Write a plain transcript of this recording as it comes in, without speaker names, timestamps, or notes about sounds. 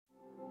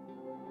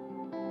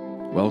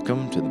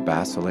Welcome to the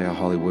Basilea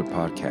Hollywood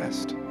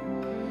Podcast,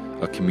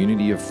 a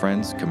community of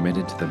friends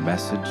committed to the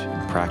message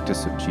and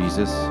practice of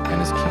Jesus and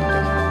His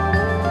kingdom.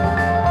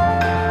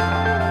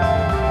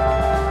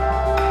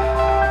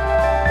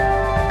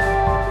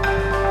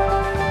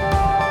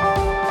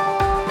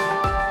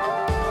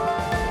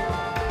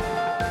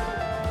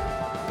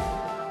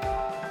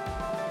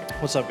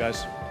 What's up,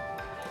 guys?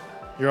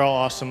 You're all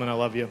awesome, and I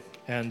love you.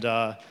 And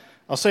I'll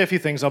say a few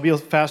things. I'll be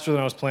faster than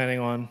I was planning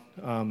on,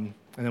 and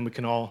then we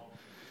can all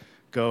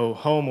go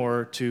home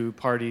or to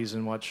parties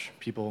and watch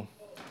people.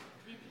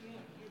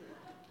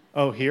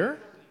 Oh, here?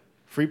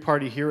 Free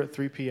party here at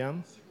 3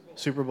 p.m.?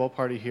 Super Bowl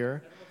party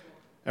here.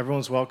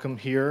 Everyone's welcome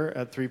here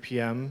at 3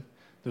 p.m.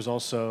 There's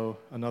also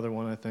another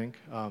one, I think.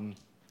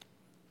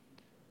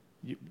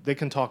 They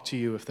can talk to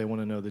you if they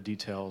want to know the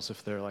details.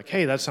 If they're like,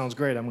 hey, that sounds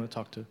great, I'm going to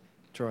talk to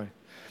Troy.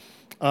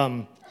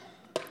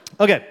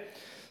 Okay,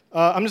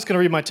 I'm just going to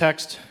read my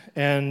text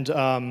and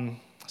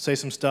say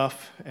some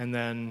stuff, and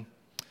then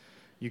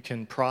you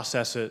can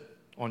process it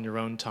on your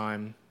own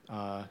time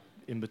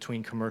in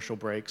between commercial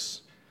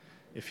breaks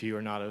if you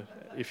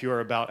are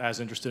about as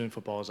interested in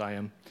football as I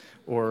am,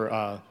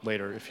 or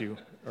later if you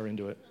are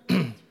into it.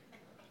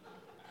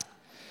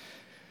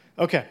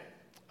 Okay,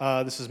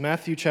 this is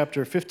Matthew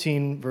chapter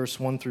 15, verse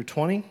 1 through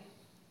 20.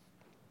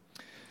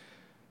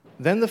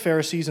 Then the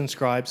Pharisees and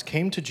scribes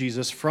came to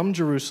Jesus from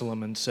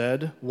Jerusalem and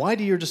said, "Why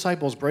do your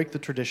disciples break the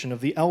tradition of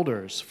the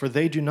elders? For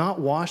they do not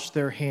wash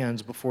their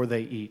hands before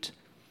they eat."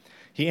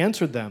 He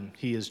answered them,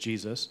 he is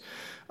Jesus,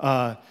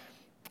 "And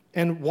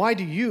why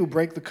do you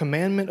break the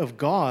commandment of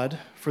God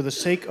for the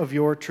sake of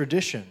your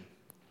tradition?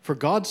 For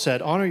God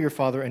said, 'Honor your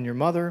father and your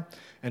mother,'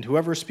 and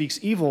whoever speaks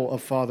evil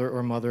of father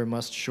or mother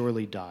must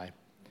surely die.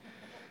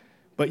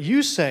 But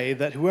you say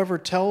that whoever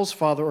tells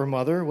father or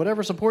mother,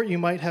 'Whatever support you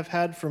might have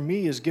had from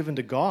me is given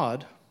to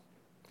God,'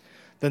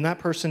 then that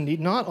person need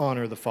not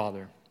honor the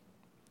father.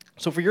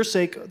 So for the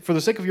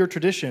sake of your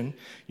tradition,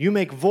 you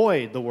make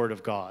void the word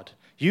of God.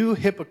 You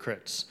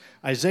hypocrites,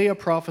 Isaiah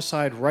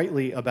prophesied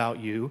rightly about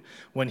you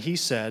when he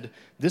said,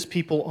 'This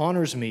people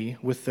honors me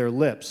with their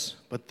lips,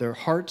 but their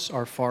hearts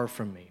are far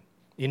from me.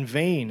 In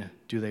vain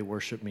do they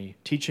worship me,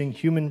 teaching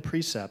human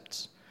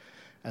precepts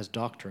as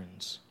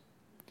doctrines.'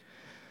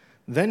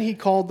 Then he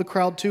called the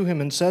crowd to him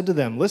and said to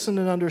them, 'Listen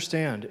and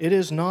understand. It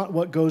is not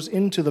what goes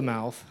into the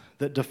mouth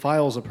that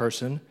defiles a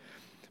person,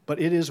 but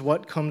it is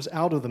what comes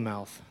out of the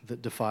mouth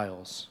that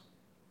defiles.'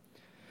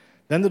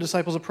 Then the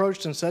disciples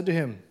approached and said to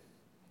him,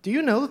 'Do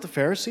you know that the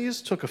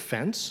Pharisees took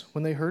offense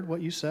when they heard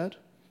what you said?'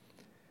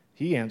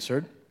 He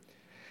answered,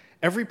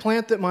 'Every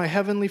plant that my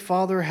heavenly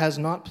Father has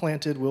not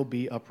planted will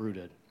be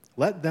uprooted.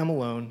 Let them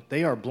alone.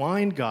 They are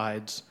blind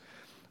guides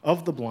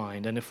of the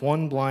blind, and if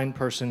one blind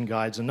person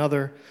guides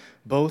another,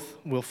 both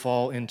will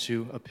fall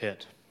into a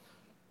pit.'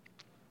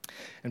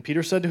 And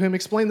Peter said to him,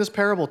 'Explain this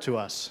parable to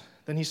us.'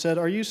 Then he said,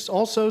 'Are you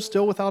also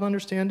still without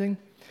understanding?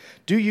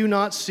 Do you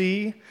not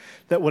see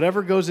that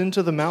whatever goes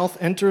into the mouth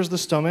enters the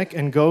stomach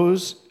and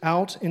goes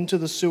out into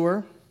the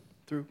sewer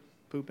through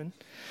pooping?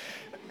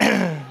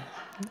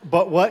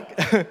 But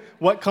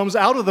what comes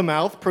out of the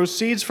mouth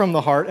proceeds from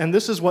the heart, and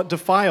this is what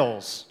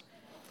defiles.'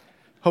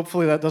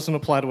 Hopefully that doesn't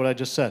apply to what I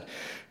just said.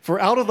 For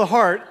out of the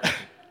heart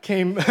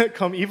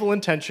come evil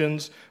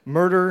intentions,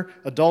 murder,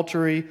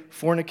 adultery,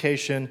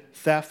 fornication,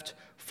 theft,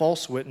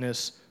 false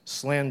witness,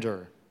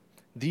 slander.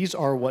 These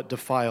are what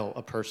defile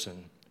a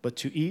person. But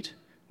to eat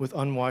with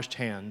unwashed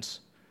hands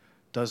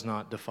does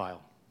not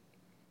defile."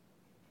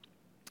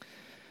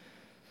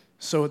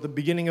 So at the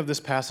beginning of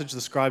this passage,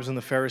 the scribes and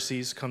the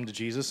Pharisees come to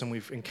Jesus, and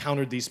we've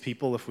encountered these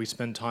people if we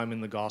spend time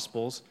in the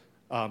Gospels.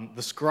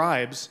 The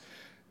scribes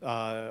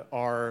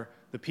are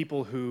the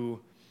people who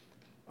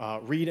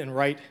read and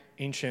write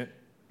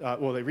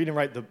they read and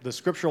write the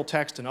scriptural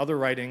text and other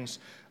writings.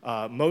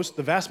 The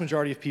vast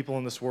majority of people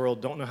in this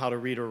world don't know how to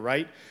read or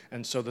write,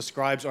 and so the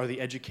scribes are the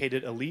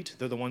educated elite.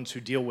 They're the ones who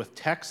deal with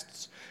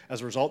texts.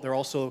 As a result, they're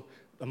also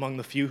among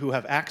the few who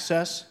have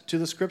access to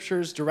the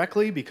scriptures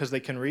directly because they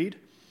can read.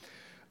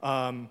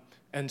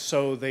 And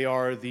so they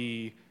are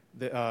the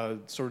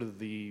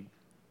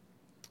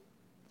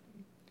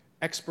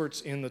experts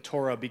in the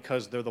Torah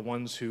because they're the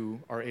ones who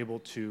are able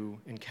to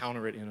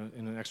encounter it in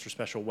an extra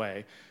special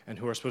way and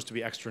who are supposed to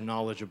be extra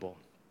knowledgeable.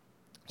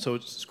 So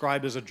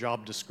scribe is a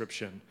job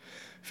description.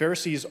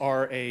 Pharisees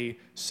are a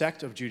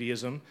sect of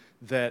Judaism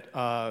that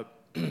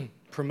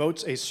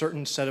promotes a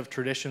certain set of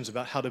traditions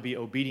about how to be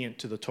obedient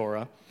to the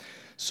Torah.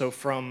 So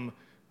from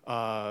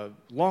long,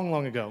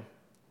 long ago,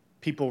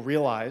 people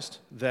realized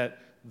that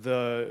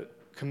the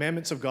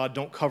commandments of God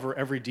don't cover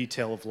every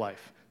detail of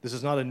life. This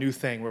is not a new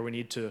thing where we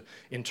need to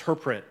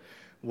interpret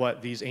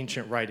what these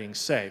ancient writings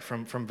say.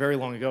 From very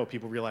long ago,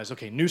 people realized,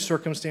 okay, new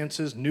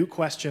circumstances, new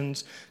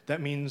questions.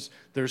 That means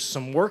there's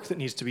some work that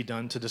needs to be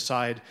done to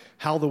decide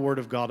how the Word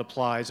of God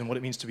applies and what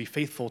it means to be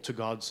faithful to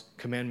God's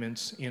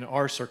commandments in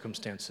our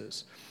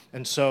circumstances.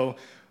 And so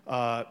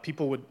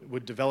people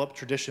would develop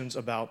traditions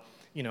about,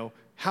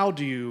 how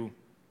do you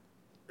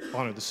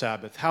honor the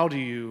Sabbath? How do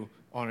you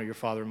honor your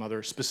father and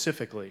mother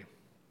specifically?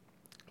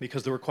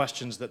 because there were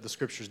questions that the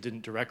scriptures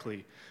didn't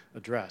directly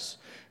address.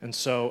 And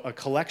so a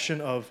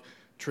collection of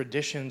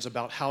traditions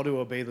about how to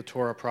obey the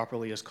Torah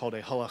properly is called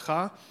a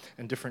halakha,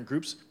 and different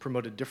groups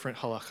promoted different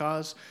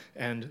halakhas,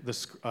 and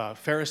the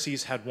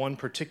Pharisees had one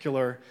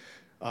particular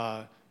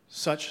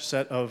such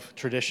set of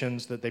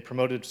traditions that they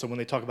promoted. So when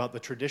they talk about the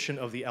tradition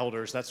of the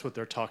elders, that's what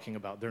they're talking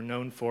about. They're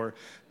known for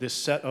this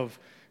set of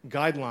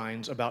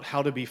guidelines about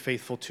how to be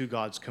faithful to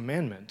God's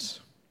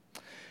commandments.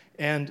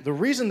 And the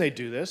reason they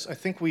do this, I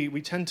think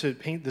we tend to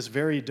paint this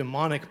very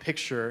demonic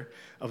picture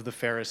of the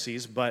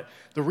Pharisees, but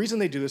the reason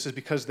they do this is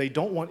because they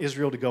don't want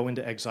Israel to go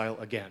into exile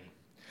again.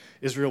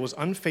 Israel was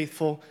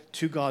unfaithful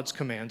to God's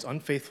commands,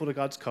 unfaithful to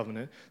God's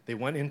covenant. They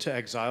went into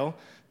exile.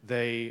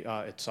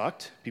 It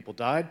sucked. People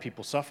died.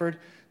 People suffered.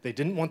 They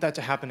didn't want that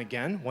to happen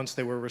again once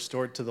they were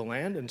restored to the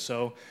land. And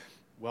so,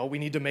 well, we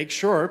need to make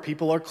sure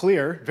people are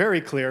clear, very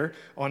clear,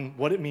 on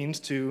what it means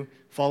to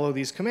follow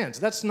these commands.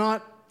 That's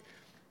not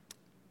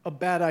a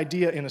bad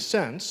idea in a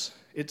sense.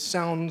 It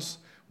sounds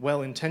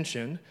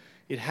well-intentioned.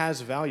 It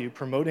has value.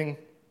 Promoting,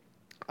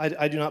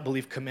 I do not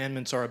believe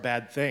commandments are a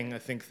bad thing. I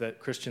think that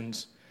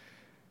Christians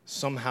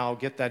somehow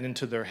get that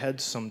into their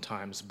heads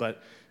sometimes.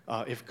 But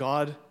if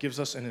God gives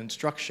us an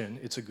instruction,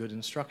 it's a good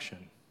instruction.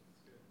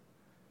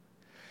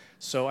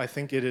 So I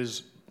think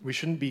we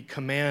shouldn't be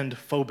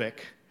command-phobic,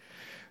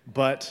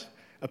 but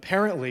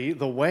apparently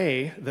the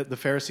way that the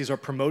Pharisees are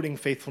promoting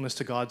faithfulness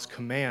to God's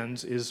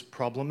commands is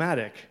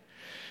problematic,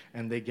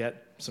 and they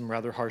get some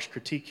rather harsh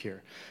critique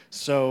here.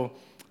 So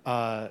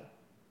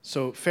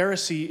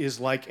Pharisee is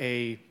like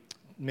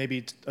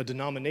maybe a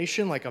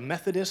denomination, like a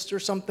Methodist or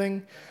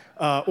something,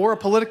 or a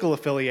political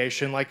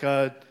affiliation, like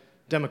a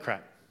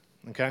Democrat,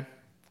 okay?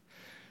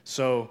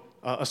 So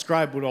a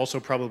scribe would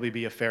also probably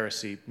be a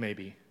Pharisee,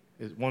 maybe.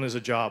 One is a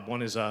job,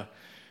 one is a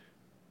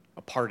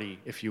party,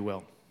 if you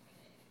will.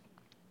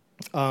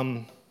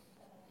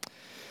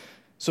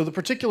 So the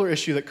particular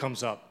issue that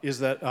comes up is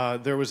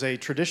that there was a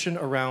tradition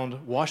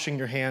around washing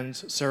your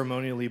hands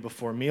ceremonially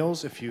before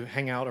meals. If you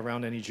hang out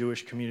around any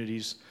Jewish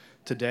communities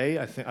today,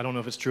 I don't know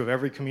if it's true of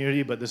every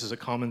community, but this is a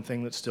common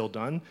thing that's still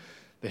done.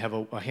 They have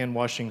a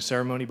hand-washing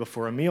ceremony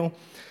before a meal.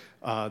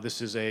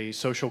 This is a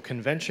social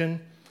convention.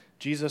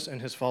 Jesus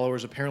and his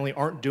followers apparently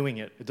aren't doing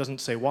it. It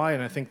doesn't say why,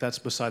 and I think that's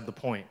beside the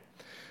point.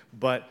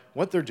 But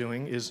what they're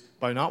doing is,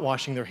 by not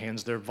washing their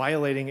hands, they're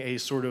violating a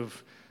sort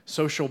of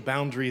social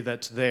boundary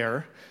that's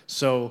there.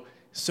 So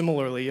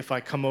similarly, if I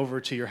come over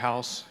to your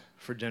house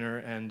for dinner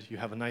and you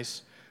have a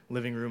nice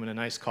living room and a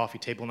nice coffee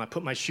table, and I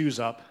put my shoes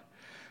up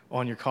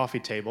on your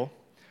coffee table,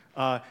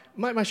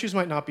 my shoes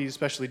might not be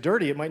especially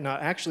dirty. It might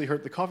not actually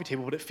hurt the coffee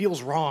table, but it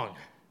feels wrong.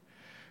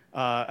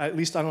 At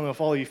least I don't know if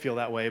all of you feel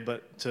that way,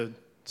 but to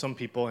some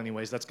people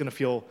anyways, that's going to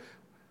feel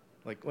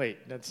like,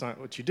 wait, that's not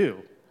what you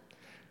do.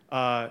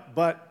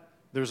 But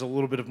there's a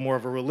little bit of more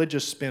of a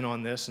religious spin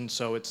on this, and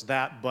so it's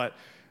that, but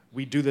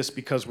we do this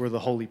because we're the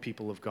holy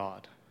people of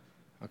God.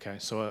 Okay,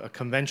 so a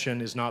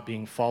convention is not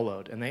being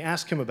followed, and they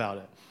ask him about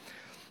it.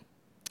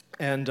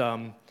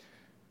 And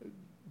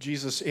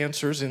Jesus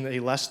answers in a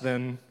less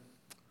than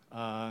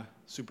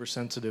super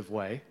sensitive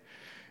way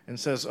and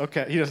says,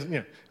 okay, he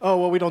doesn't, oh,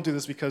 well, we don't do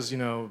this because,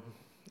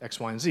 X,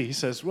 Y, and Z. He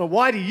says, well,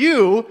 why do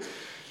you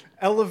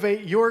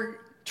elevate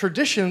your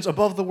traditions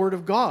above the Word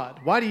of God?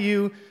 Why do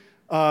you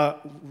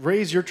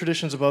raise your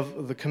traditions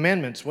above the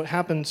commandments? What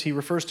happens, he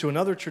refers to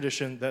another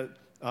tradition that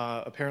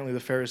apparently the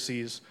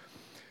Pharisees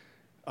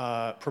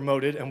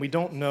promoted, and we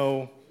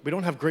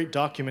don't have great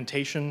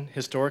documentation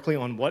historically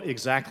on what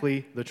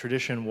exactly the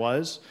tradition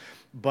was,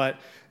 but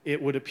it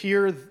would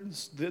appear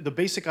the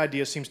basic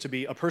idea seems to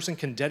be a person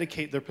can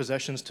dedicate their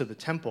possessions to the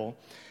temple,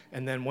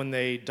 and then when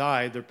they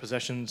die, their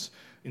possessions,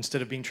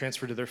 instead of being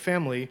transferred to their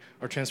family,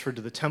 are transferred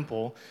to the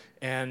temple.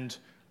 And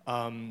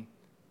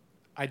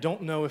I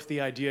don't know if the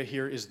idea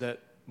here is that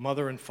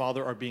mother and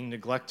father are being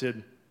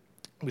neglected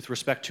with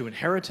respect to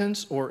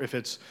inheritance, or if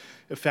it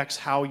affects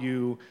how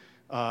you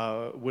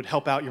would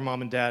help out your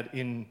mom and dad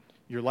in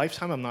your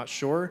lifetime. I'm not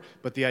sure,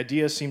 but the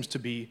idea seems to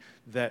be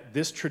that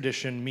this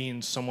tradition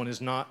means someone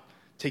is not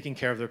taking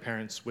care of their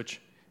parents, which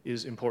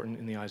is important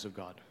in the eyes of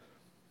God.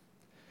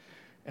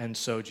 And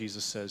so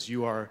Jesus says,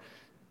 you are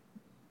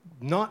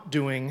not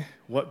doing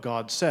what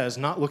God says,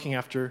 not looking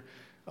after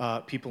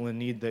people in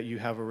need that you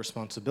have a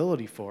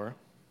responsibility for,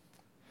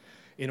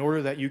 in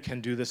order that you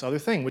can do this other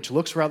thing, which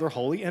looks rather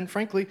holy. And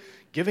frankly,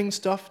 giving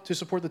stuff to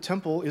support the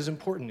temple is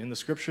important. In the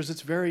scriptures,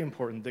 it's very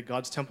important that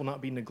God's temple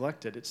not be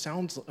neglected. It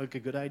sounds like a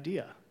good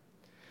idea.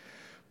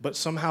 But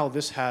somehow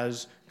this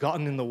has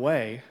gotten in the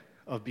way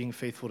of being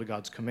faithful to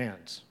God's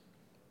commands.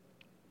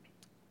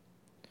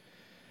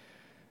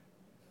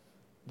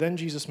 Then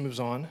Jesus moves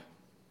on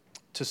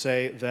to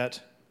say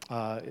that,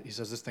 he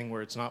says this thing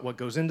where it's not what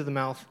goes into the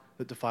mouth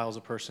that defiles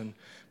a person,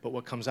 but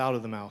what comes out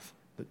of the mouth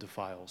that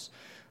defiles.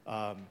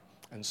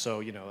 And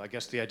so, I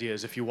guess the idea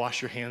is if you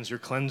wash your hands, you're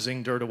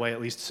cleansing dirt away, at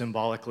least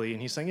symbolically.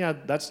 And he's saying, yeah,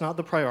 that's not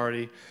the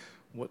priority.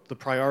 What the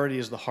priority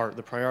is the heart.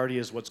 The priority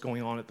is what's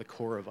going on at the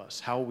core of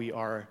us, how we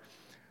are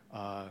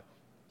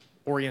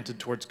oriented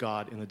towards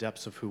God in the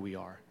depths of who we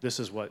are. This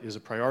is what is a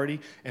priority,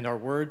 and our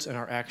words and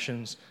our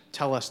actions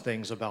tell us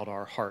things about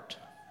our heart.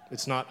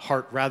 It's not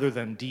heart rather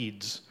than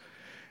deeds.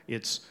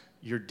 It's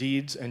your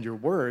deeds and your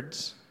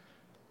words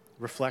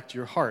reflect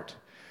your heart.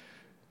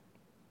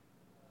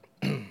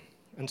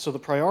 And so the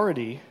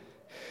priority,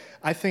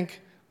 I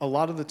think a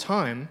lot of the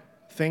time,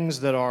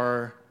 things that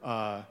are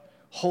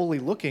holy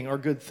looking are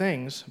good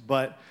things,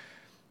 but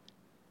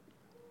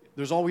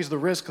there's always the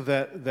risk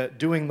that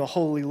doing the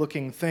holy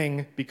looking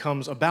thing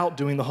becomes about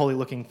doing the holy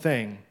looking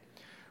thing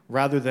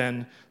rather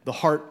than the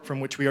heart from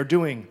which we are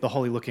doing the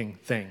holy looking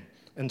thing.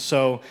 And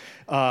so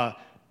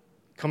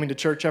coming to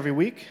church every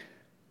week,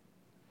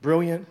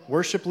 brilliant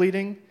worship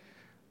leading,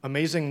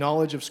 amazing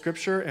knowledge of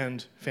Scripture,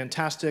 and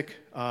fantastic,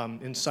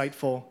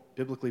 insightful,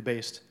 biblically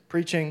based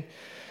preaching,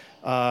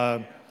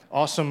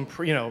 awesome,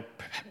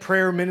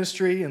 prayer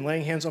ministry and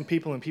laying hands on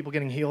people and people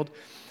getting healed,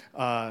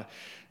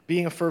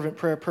 being a fervent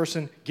prayer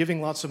person,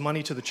 giving lots of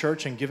money to the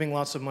church and giving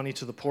lots of money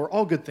to the poor,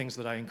 all good things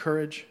that I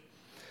encourage.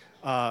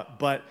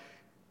 But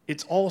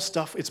it's all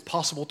stuff it's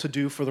possible to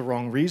do for the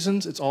wrong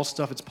reasons. It's all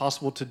stuff it's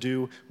possible to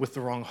do with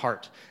the wrong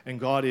heart. And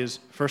God is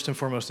first and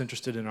foremost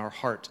interested in our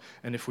heart.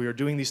 And if we are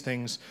doing these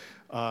things,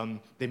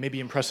 they may be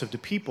impressive to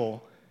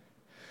people,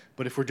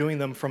 but if we're doing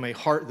them from a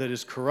heart that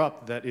is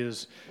corrupt, that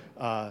is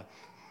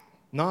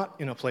not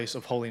in a place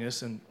of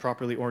holiness and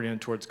properly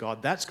oriented towards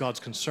God, that's God's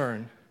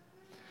concern,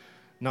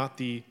 not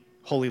the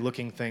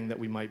holy-looking thing that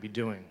we might be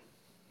doing.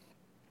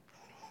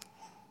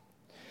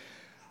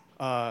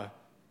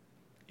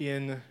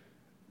 In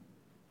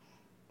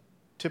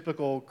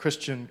typical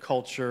Christian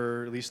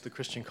culture, at least the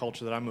Christian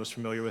culture that I'm most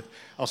familiar with,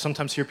 I'll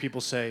sometimes hear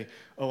people say,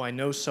 "Oh, I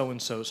know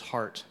so-and-so's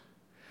heart."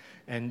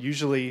 And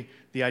usually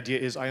the idea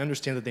is, I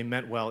understand that they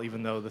meant well,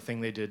 even though the thing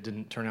they did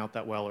didn't turn out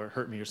that well or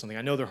hurt me or something.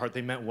 I know their heart,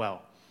 they meant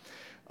well.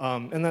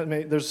 And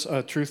there's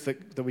a truth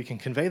that we can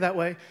convey that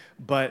way,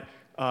 but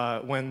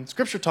when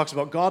Scripture talks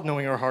about God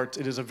knowing our hearts,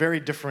 it is a very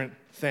different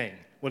thing.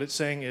 What it's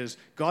saying is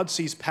God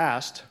sees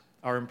past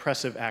our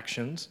impressive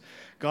actions.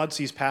 God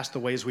sees past the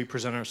ways we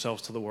present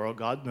ourselves to the world.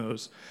 God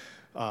knows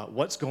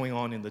what's going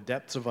on in the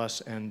depths of us,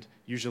 and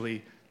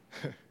usually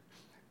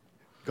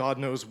God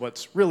knows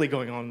what's really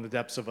going on in the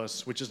depths of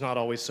us, which is not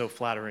always so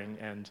flattering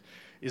and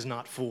is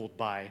not fooled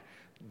by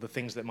the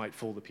things that might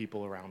fool the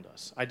people around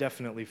us. I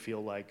definitely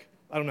feel like,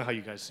 I don't know how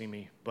you guys see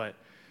me, but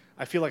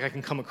I feel like I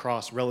can come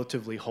across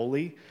relatively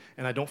holy,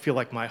 and I don't feel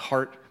like my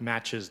heart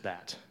matches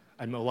that.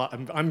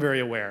 I'm very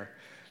aware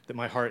that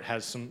my heart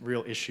has some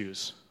real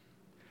issues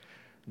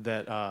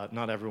that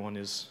not everyone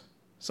is.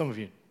 Some of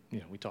you,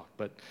 we talk,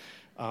 but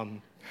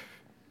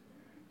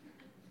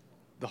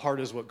the heart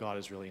is what God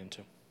is really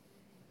into.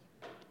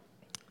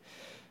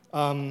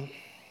 So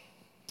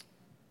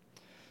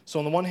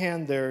on the one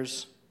hand,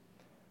 there's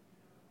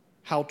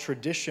how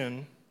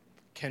tradition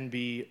can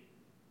be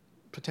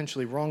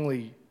potentially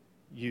wrongly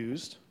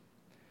used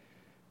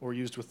or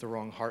used with the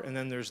wrong heart, and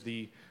then there's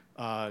the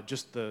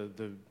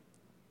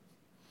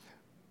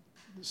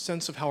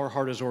sense of how our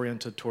heart is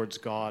oriented towards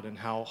God and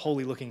how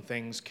holy-looking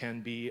things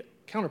can be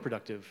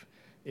counterproductive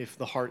if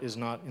the heart is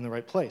not in the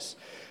right place.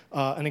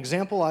 An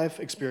example I've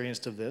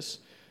experienced of this,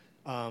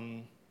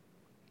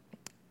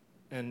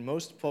 and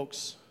most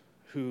folks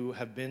who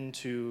have been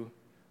to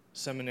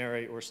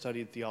seminary or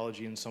studied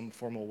theology in some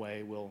formal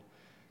way will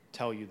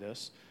tell you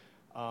this.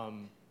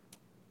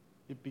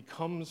 It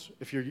becomes,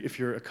 if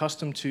you're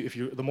accustomed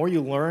to, the more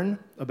you learn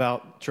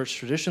about church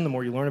tradition, the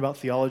more you learn about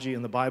theology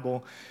and the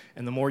Bible,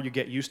 and the more you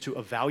get used to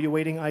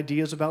evaluating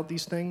ideas about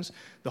these things,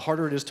 the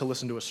harder it is to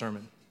listen to a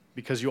sermon.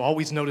 Because you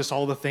always notice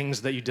all the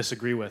things that you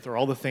disagree with, or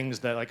all the things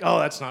that oh,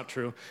 that's not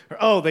true, or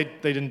oh, they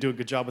didn't do a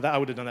good job with that, I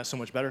would have done that so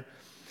much better.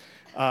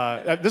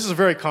 This is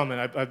very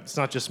common, it's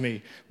not just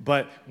me.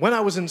 But when I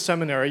was in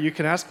seminary, you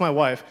can ask my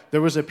wife,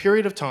 there was a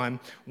period of time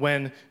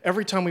when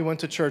every time we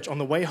went to church, on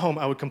the way home,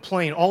 I would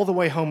complain all the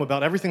way home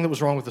about everything that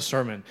was wrong with the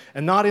sermon.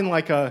 And not in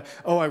like I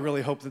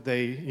really hope that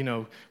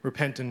they,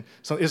 repent. And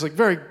so it's like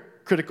very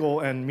critical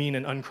and mean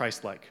and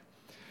un-Christ-like.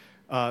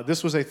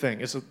 This was a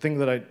thing. It's a thing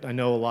that I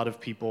know a lot of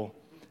people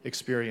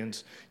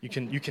experience. You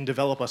can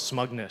develop a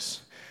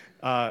smugness.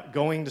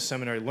 Going to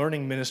seminary,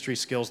 learning ministry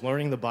skills,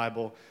 learning the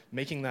Bible,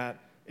 making that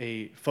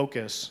a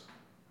focus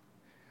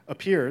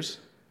appears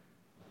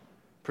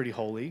pretty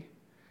holy.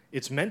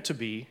 It's meant to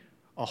be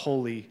a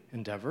holy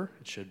endeavor.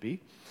 It should be.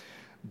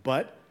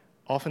 But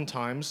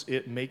oftentimes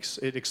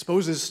it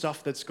exposes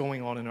stuff that's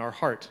going on in our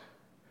heart.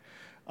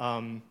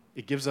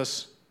 It gives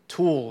us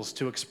tools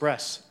to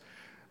express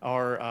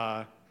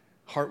our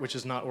heart which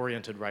is not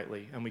oriented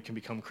rightly, and we can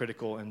become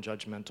critical and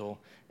judgmental,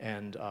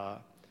 and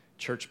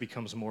church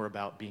becomes more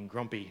about being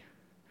grumpy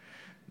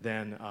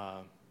than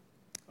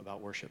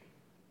about worship.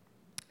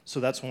 So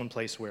that's one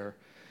place where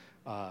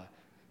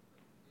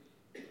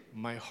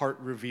my heart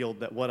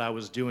revealed that what I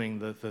was doing,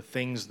 the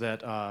things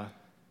that, I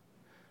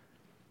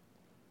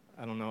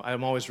don't know,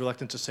 I'm always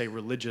reluctant to say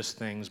religious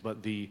things,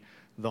 but the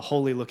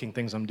holy-looking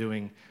things I'm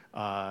doing,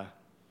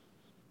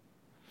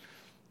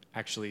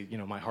 actually,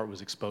 my heart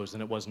was exposed,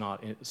 and it was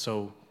not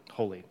so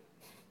holy.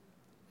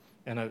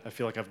 And I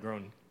feel like I've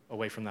grown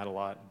away from that a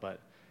lot, but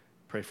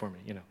pray for me,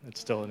 it's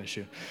still an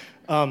issue.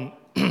 And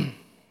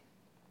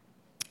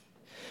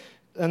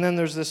then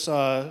there's this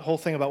whole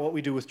thing about what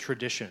we do with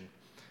tradition.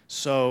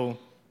 So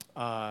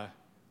I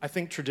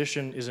think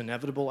tradition is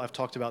inevitable. I've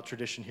talked about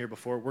tradition here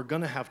before. We're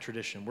going to have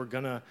tradition. We're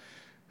going to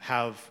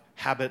have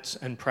habits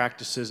and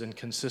practices and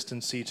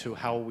consistency to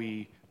how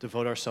we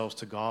devote ourselves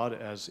to God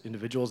as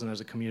individuals and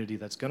as a community.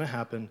 That's going to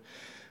happen.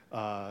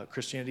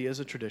 Christianity is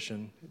a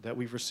tradition that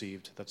we've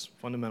received. That's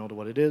fundamental to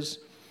what it is.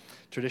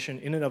 Tradition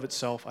in and of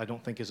itself, I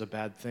don't think is a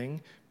bad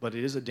thing, but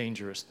it is a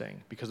dangerous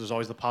thing because there's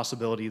always the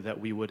possibility that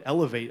we would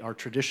elevate our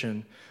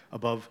tradition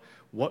above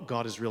what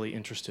God is really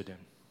interested in,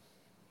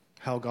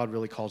 how God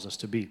really calls us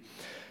to be.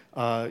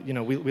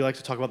 We like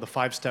to talk about the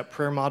 5-step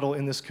prayer model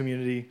in this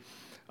community.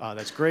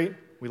 That's great.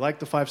 We like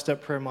the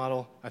 5-step prayer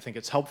model. I think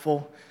it's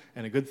helpful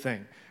and a good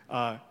thing.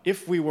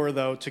 If we were,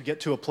 though, to get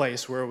to a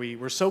place where we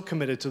were so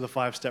committed to the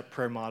 5-step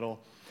prayer model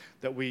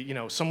that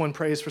someone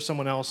prays for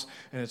someone else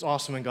and it's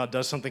awesome and God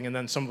does something, and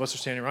then some of us are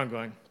standing around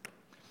going,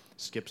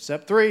 skip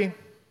step 3,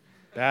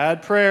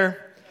 bad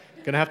prayer.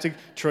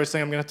 Troy's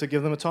saying I'm going to have to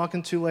give them a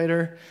talking to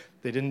later.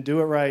 They didn't do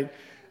it right.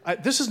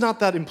 This is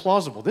not that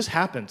implausible. This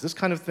happens. This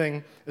kind of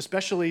thing,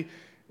 especially,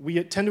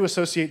 we tend to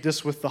associate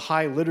this with the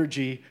high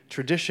liturgy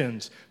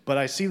traditions, but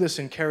I see this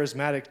in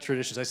charismatic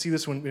traditions. I see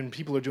this when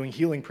people are doing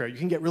healing prayer. You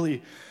can get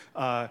really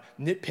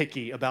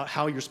nitpicky about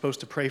how you're supposed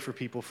to pray for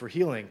people for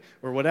healing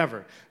or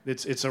whatever.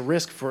 It's a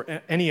risk for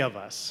any of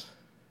us,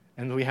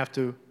 and we have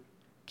to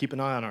keep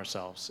an eye on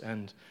ourselves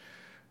and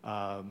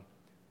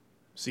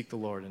seek the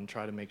Lord and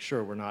try to make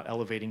sure we're not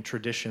elevating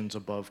traditions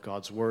above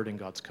God's word and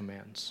God's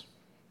commands.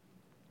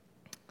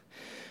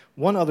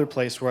 One other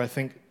place where I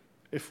think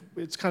if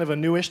it's kind of a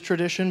newish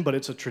tradition, but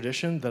it's a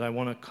tradition that I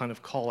want to kind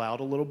of call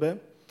out a little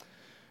bit,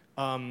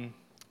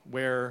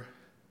 where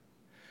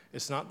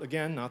it's not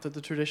that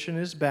the tradition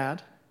is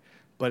bad,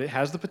 but it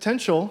has the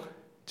potential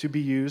to be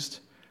used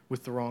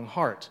with the wrong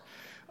heart.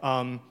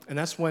 And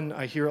that's when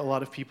I hear a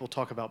lot of people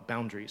talk about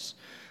boundaries.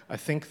 I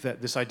think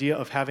that this idea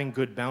of having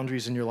good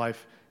boundaries in your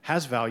life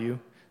has value.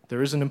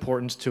 There is an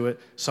importance to it.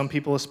 Some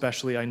people,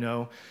 especially I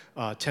know,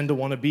 tend to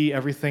want to be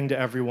everything to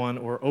everyone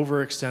or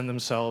overextend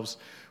themselves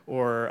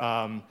or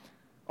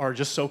are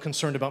just so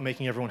concerned about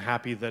making everyone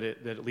happy that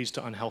it leads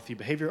to unhealthy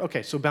behavior.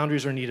 Okay, so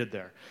boundaries are needed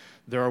there.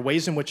 There are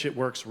ways in which it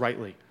works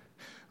rightly.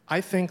 I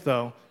think,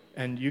 though,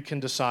 and you can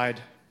decide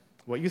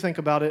what you think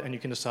about it, and you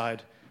can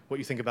decide what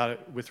you think about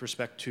it with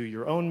respect to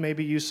your own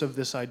maybe use of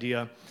this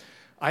idea.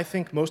 I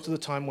think most of the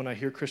time when I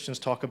hear Christians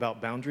talk about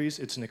boundaries,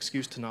 it's an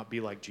excuse to not be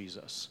like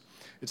Jesus.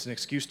 It's an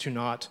excuse to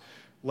not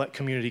let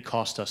community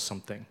cost us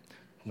something.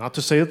 Not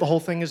to say that the whole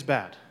thing is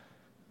bad,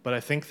 but I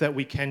think that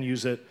we can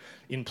use it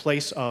in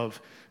place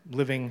of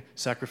living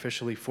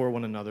sacrificially for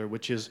one another,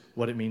 which is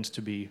what it means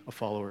to be a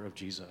follower of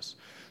Jesus.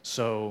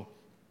 So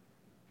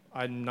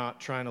I'm not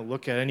trying to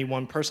look at any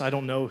one person. I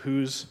don't know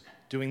who's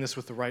doing this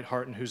with the right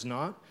heart and who's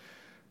not.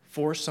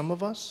 For some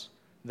of us,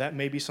 that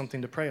may be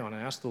something to pray on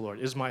and ask the Lord,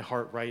 is my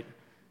heart right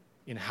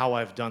in how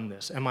I've done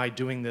this? Am I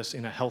doing this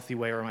in a healthy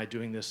way, or am I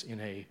doing this in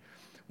a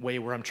way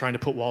where I'm trying to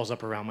put walls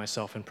up around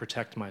myself and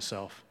protect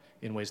myself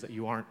in ways that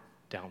you aren't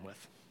down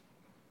with?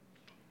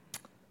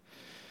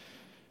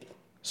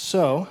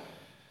 So,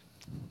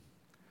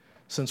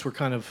 since we're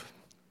kind of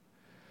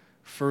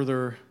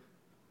further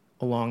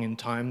along in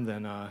time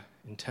than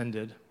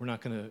intended, we're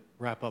not going to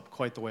wrap up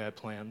quite the way I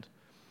planned.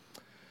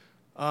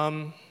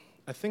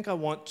 I think I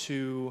want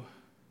to...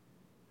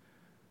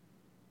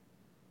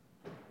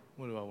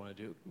 What do I want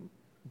to do?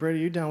 Brady,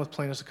 are you down with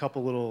playing us a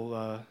couple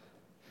little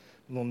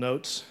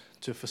notes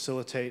to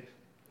facilitate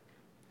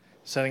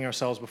setting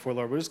ourselves before the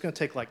Lord? We're just going to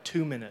take like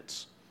 2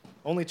 minutes,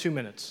 only 2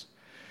 minutes.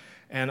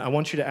 And I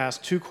want you to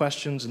ask 2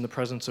 questions in the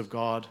presence of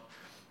God.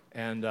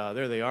 And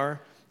there they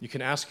are. You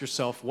can ask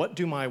yourself, what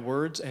do my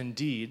words and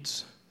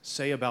deeds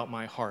say about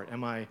my heart?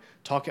 Am I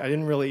talking? I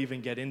didn't really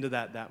even get into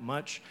that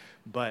much,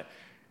 but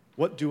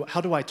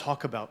how do I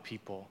talk about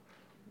people?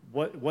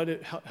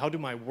 How do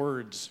my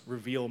words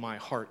reveal my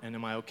heart, and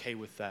am I okay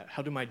with that?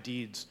 How do my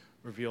deeds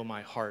reveal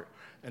my heart?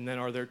 And then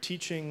are there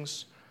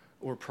teachings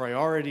or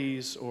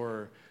priorities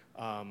or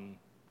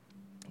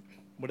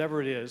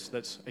whatever it is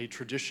that's a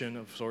tradition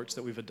of sorts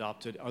that we've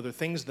adopted? Are there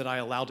things that I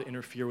allow to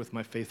interfere with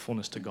my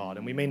faithfulness to God?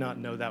 And we may not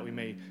know that. We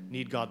may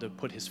need God to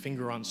put his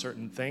finger on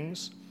certain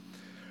things.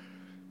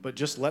 But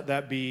just let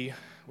that be.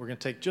 We're going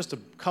to take just a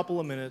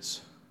couple of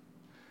minutes.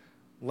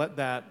 Let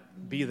that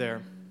be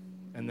there.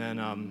 And then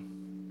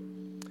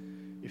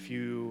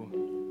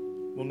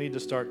we'll need to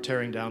start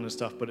tearing down and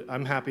stuff, but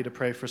I'm happy to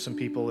pray for some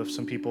people if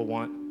some people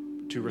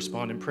want to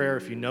respond in prayer.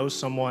 If you know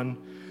someone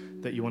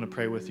that you want to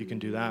pray with, you can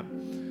do that.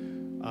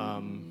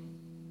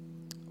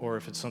 Or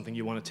if it's something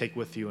you want to take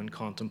with you and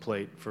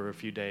contemplate for a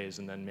few days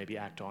and then maybe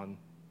act on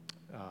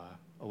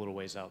a little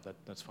ways out,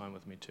 that's fine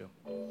with me too.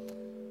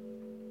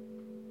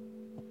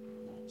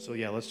 So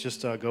yeah, let's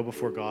just go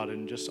before God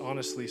and just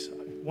honestly,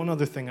 one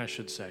other thing I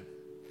should say.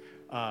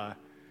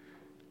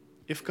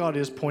 If God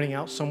is pointing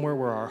out somewhere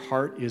where our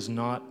heart is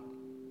not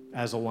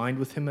as aligned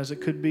with him as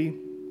it could be,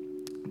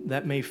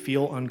 That may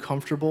feel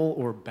uncomfortable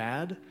or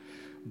bad,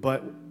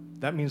 but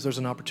that means there's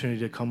an opportunity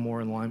to come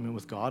more in alignment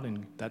with God,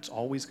 and that's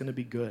always going to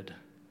be good.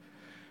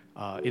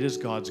 It is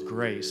God's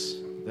grace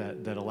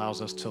that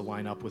allows us to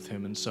line up with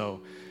him. And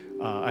so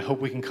I hope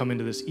we can come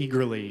into this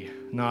eagerly,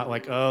 not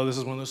like, oh, this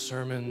is one of those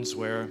sermons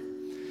where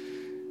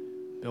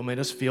Bill made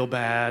us feel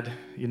bad.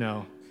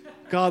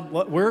 God,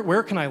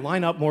 where can I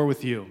line up more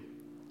with you?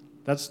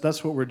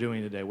 That's what we're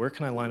doing today. Where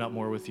can I line up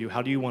more with you?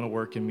 How do you want to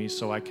work in me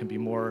so I can be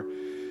more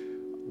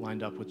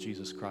lined up with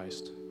Jesus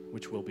Christ,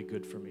 which will be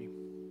good for me?